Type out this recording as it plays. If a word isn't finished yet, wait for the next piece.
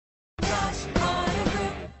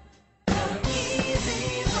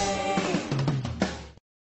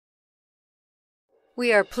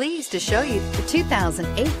We are pleased to show you the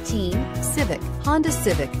 2018 Civic, Honda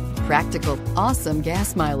Civic. Practical, awesome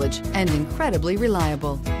gas mileage, and incredibly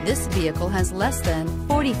reliable. This vehicle has less than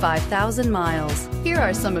 45,000 miles. Here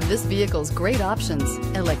are some of this vehicle's great options: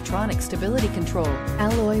 electronic stability control,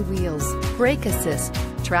 alloy wheels, brake assist,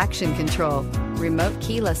 traction control, remote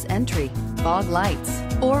keyless entry, fog lights,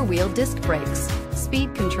 four-wheel disc brakes,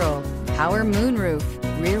 speed control, power moonroof,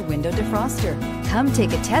 rear window defroster. Come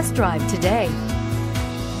take a test drive today.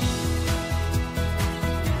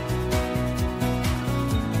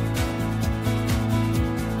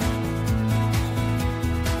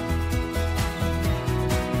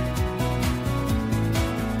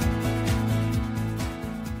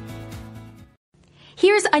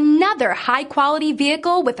 Here's another high-quality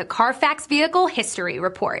vehicle with a Carfax Vehicle History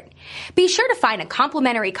Report. Be sure to find a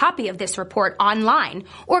complimentary copy of this report online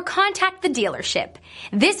or contact the dealership.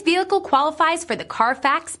 This vehicle qualifies for the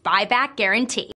Carfax Buyback Guarantee.